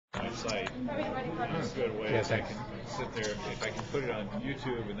site. It's a good way. Yes, I can sit there, if I can put it on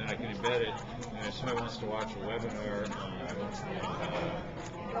YouTube and then I can embed it, and if somebody wants to watch a webinar on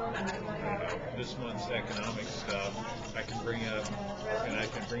this month's economic stuff, I can bring it up, and I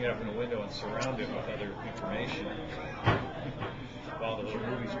can bring it up in a window and surround it with other information while the little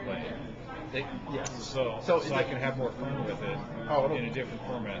movie's playing. Yes. So I can have more fun with it in a different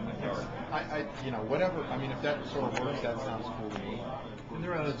format in the car. Whatever. I mean, if that sort of works, that sounds cool to me. And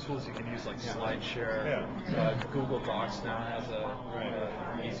there are other tools you can use like SlideShare. Yeah. Google Docs now has a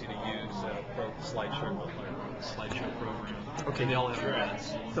easy to use SlideShare program. Okay. They all have their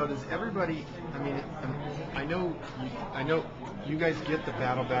ads. So does everybody? I mean, I know you guys get the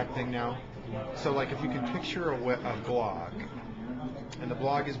Battleback thing now. So like, if you can picture a blog, and the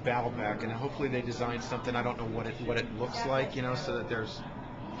blog is Battleback, and hopefully they design something. I don't know what it looks like, so that there's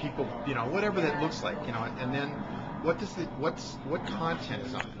people, whatever that looks like, and then what content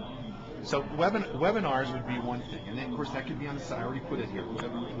is on it? So webinars would be one thing, and then of course that could be on the side. I already put it here.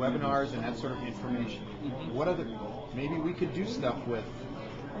 Webinars and that sort of information. What other? Maybe we could do stuff with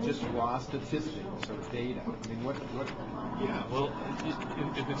just raw statistics or data. I mean, what? Yeah. Well,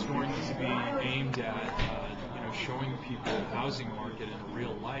 if it's going to be aimed at showing people the housing market in a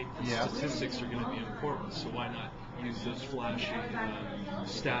real light, the statistics are going to be important. So why not use those flashy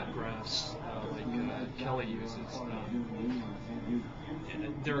stat graphs like Kelly uses?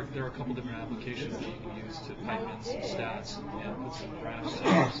 There are a couple different applications that you can use to pipe in some stats and put some graphs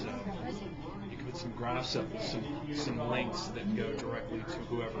up. So you can put some graphs up with some links that go directly to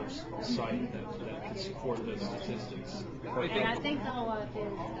whoever's site that can support those statistics. And I think the whole idea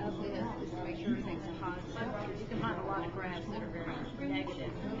of this is to make sure everything's positive. You can find a lot of graphs that are very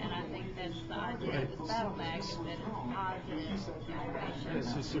negative, and I think that's the idea of the Battleback, that it's positive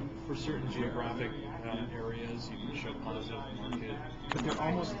information. So for certain geographic areas, you can show positive market. But they're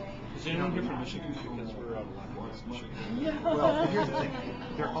almost. Is it any different in Michigan because we're out of West Michigan? Well, here's the thing.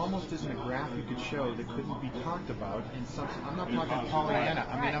 There almost isn't a graph you could show that couldn't be talked about in some. I'm not talking Pollyanna.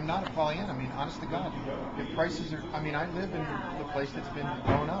 I mean, I'm not a Pollyanna. I mean, honest to God, if prices are. I mean, I live in the place that's been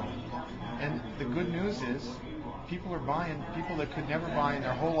blown up, and the good news is, people are buying. People that could never buy in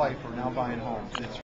their whole life are now buying homes. It's